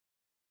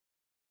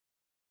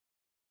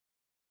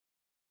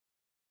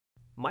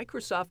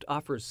Microsoft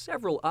offers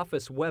several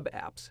Office web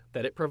apps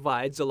that it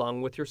provides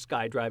along with your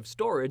SkyDrive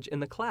storage in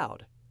the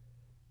cloud.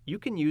 You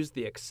can use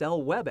the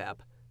Excel web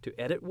app to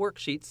edit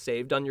worksheets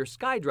saved on your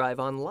SkyDrive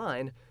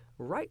online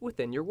right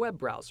within your web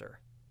browser.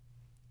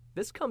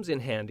 This comes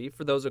in handy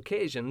for those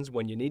occasions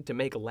when you need to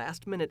make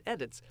last-minute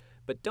edits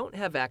but don't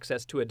have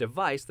access to a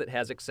device that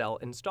has Excel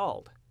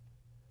installed.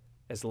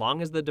 As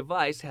long as the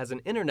device has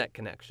an internet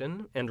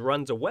connection and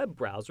runs a web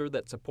browser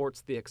that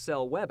supports the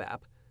Excel web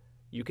app,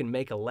 you can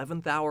make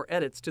 11th-hour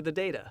edits to the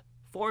data,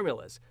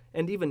 formulas,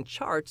 and even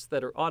charts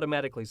that are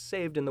automatically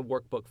saved in the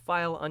workbook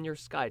file on your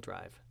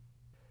SkyDrive.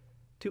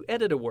 To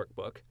edit a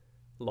workbook,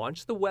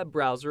 launch the web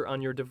browser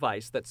on your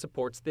device that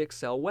supports the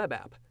Excel web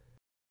app,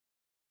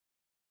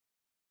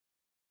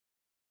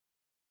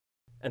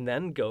 and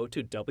then go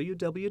to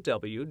www.live.com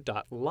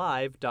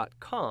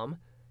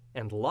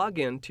and log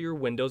in to your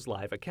Windows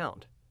Live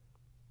account.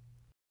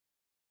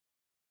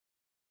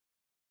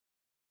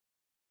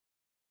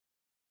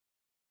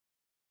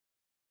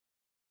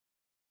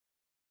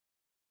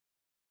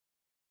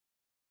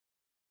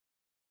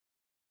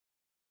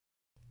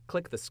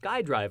 Click the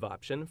SkyDrive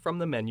option from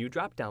the menu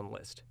drop-down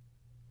list.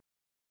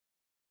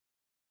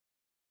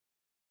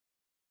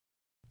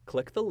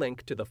 Click the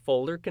link to the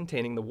folder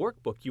containing the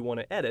workbook you want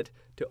to edit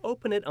to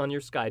open it on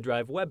your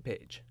SkyDrive web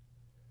page.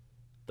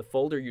 The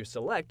folder you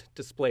select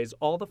displays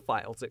all the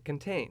files it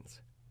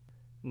contains.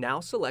 Now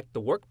select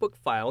the workbook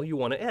file you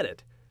want to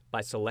edit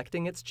by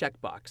selecting its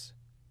checkbox.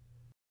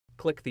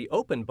 Click the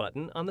Open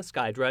button on the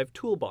SkyDrive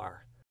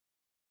toolbar,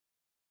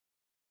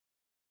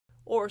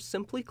 or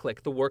simply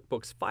click the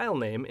workbook's file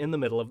name in the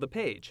middle of the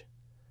page.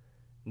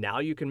 Now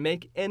you can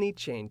make any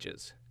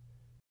changes.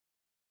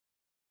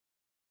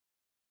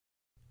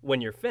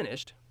 When you're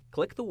finished,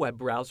 click the web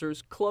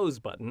browser's Close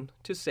button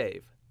to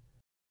save.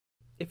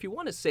 If you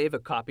want to save a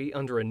copy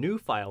under a new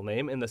file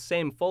name in the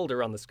same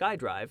folder on the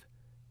SkyDrive,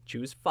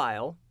 choose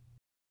File,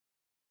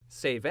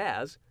 Save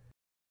As,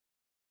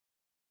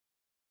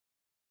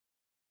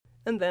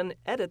 and then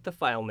edit the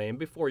file name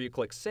before you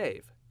click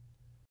Save.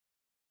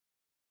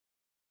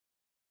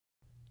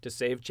 To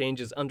save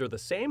changes under the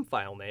same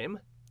file name,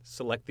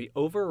 select the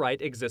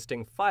Overwrite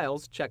Existing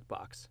Files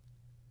checkbox.